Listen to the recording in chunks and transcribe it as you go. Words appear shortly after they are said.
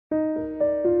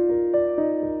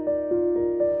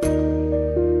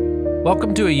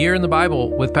Welcome to A Year in the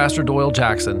Bible with Pastor Doyle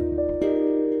Jackson.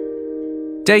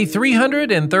 Day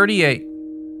 338,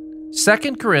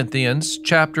 2 Corinthians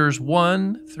chapters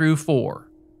 1 through 4.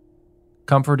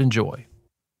 Comfort and joy.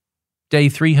 Day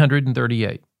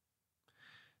 338.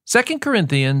 2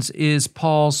 Corinthians is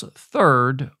Paul's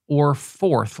third or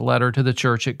fourth letter to the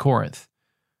church at Corinth,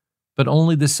 but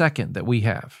only the second that we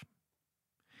have.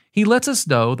 He lets us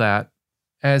know that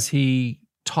as he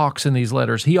talks in these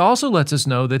letters, he also lets us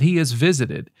know that he has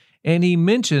visited, and he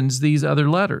mentions these other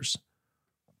letters.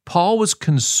 Paul was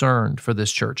concerned for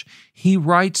this church. He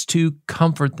writes to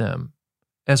comfort them,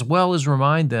 as well as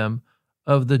remind them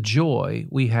of the joy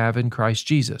we have in Christ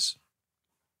Jesus.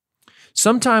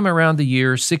 Sometime around the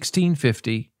year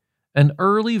 1650, an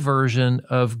early version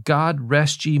of God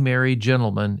Rest Ye Merry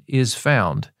Gentlemen is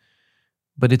found,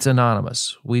 but it's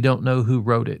anonymous. We don't know who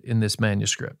wrote it in this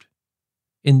manuscript.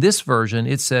 In this version,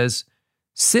 it says,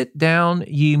 "Sit down,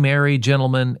 ye merry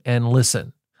gentlemen, and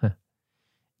listen."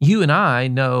 You and I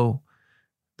know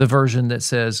the version that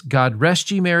says, "God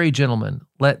rest ye merry gentlemen,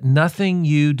 let nothing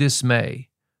you dismay,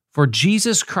 for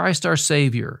Jesus Christ our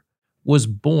Savior was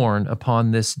born upon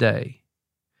this day,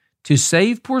 to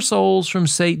save poor souls from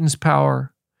Satan's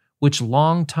power, which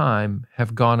long time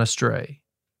have gone astray,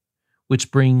 which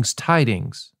brings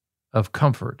tidings of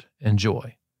comfort and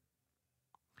joy."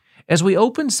 As we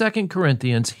open 2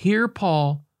 Corinthians, hear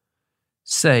Paul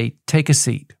say, "Take a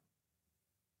seat.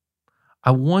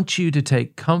 I want you to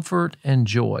take comfort and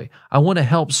joy. I want to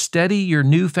help steady your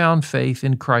newfound faith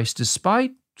in Christ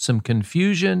despite some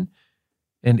confusion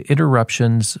and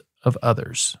interruptions of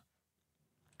others."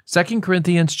 2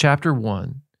 Corinthians chapter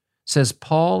 1 says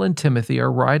Paul and Timothy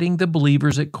are writing the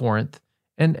believers at Corinth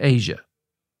and Asia.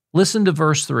 Listen to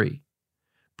verse 3.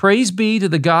 "Praise be to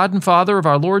the God and Father of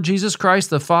our Lord Jesus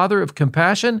Christ, the Father of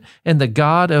compassion and the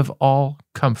God of all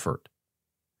comfort."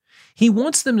 He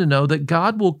wants them to know that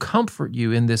God will comfort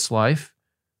you in this life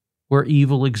where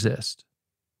evil exists.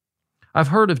 I've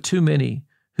heard of too many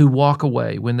who walk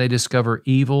away when they discover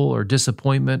evil or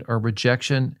disappointment or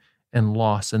rejection and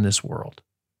loss in this world.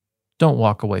 Don't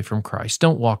walk away from Christ.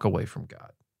 Don't walk away from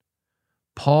God.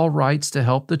 Paul writes to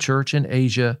help the church in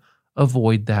Asia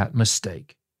avoid that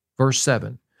mistake. Verse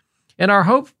 7. "And our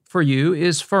hope for you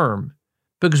is firm,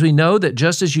 because we know that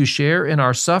just as you share in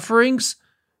our sufferings,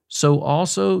 so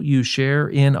also you share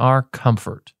in our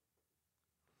comfort."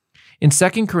 In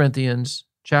 2 Corinthians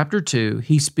chapter 2,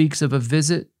 he speaks of a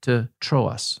visit to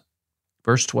Troas.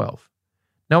 Verse 12.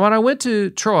 "Now when I went to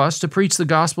Troas to preach the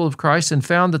gospel of Christ and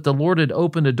found that the Lord had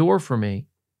opened a door for me."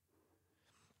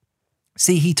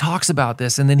 See, he talks about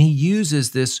this, and then he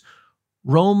uses this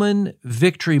Roman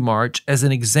victory march as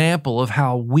an example of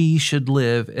how we should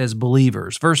live as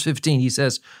believers. Verse 15, he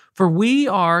says, "For we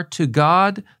are to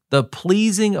God the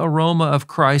pleasing aroma of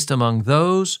Christ among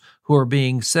those who are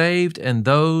being saved and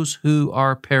those who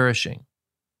are perishing."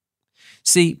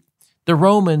 See, the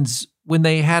Romans, when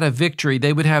they had a victory,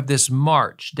 they would have this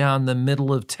march down the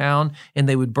middle of town, and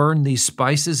they would burn these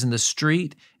spices in the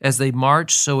street as they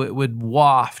marched so it would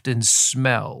waft and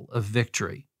smell of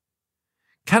victory.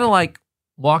 Kind of like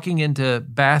walking into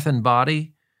Bath and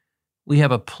Body, we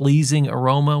have a pleasing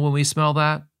aroma when we smell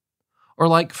that. Or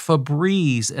like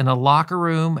Febreze in a locker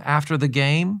room after the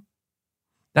game.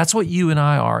 That's what you and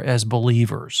I are as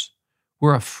believers.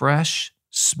 We're a fresh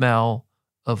smell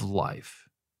of life.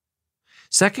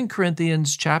 2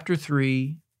 Corinthians chapter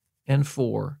 3 and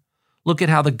 4 look at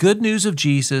how the good news of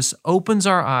Jesus opens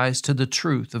our eyes to the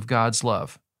truth of God's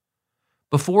love.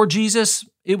 Before Jesus,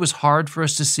 it was hard for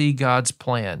us to see God's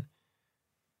plan.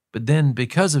 But then,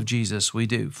 because of Jesus, we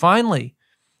do. Finally,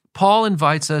 Paul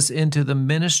invites us into the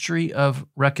ministry of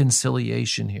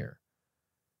reconciliation here.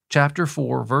 Chapter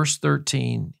 4, verse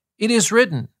 13, "It is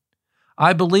written,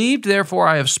 I believed, therefore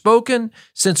I have spoken.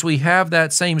 Since we have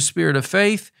that same spirit of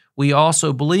faith, we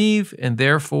also believe and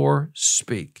therefore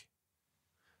speak."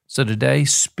 So today,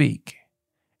 speak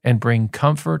and bring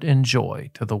comfort and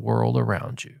joy to the world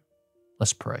around you.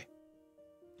 Let's pray.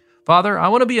 Father, I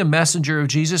want to be a messenger of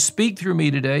Jesus. Speak through me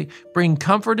today. Bring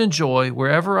comfort and joy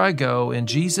wherever I go. In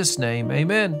Jesus' name,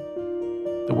 amen.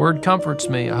 The word comforts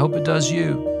me. I hope it does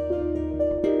you.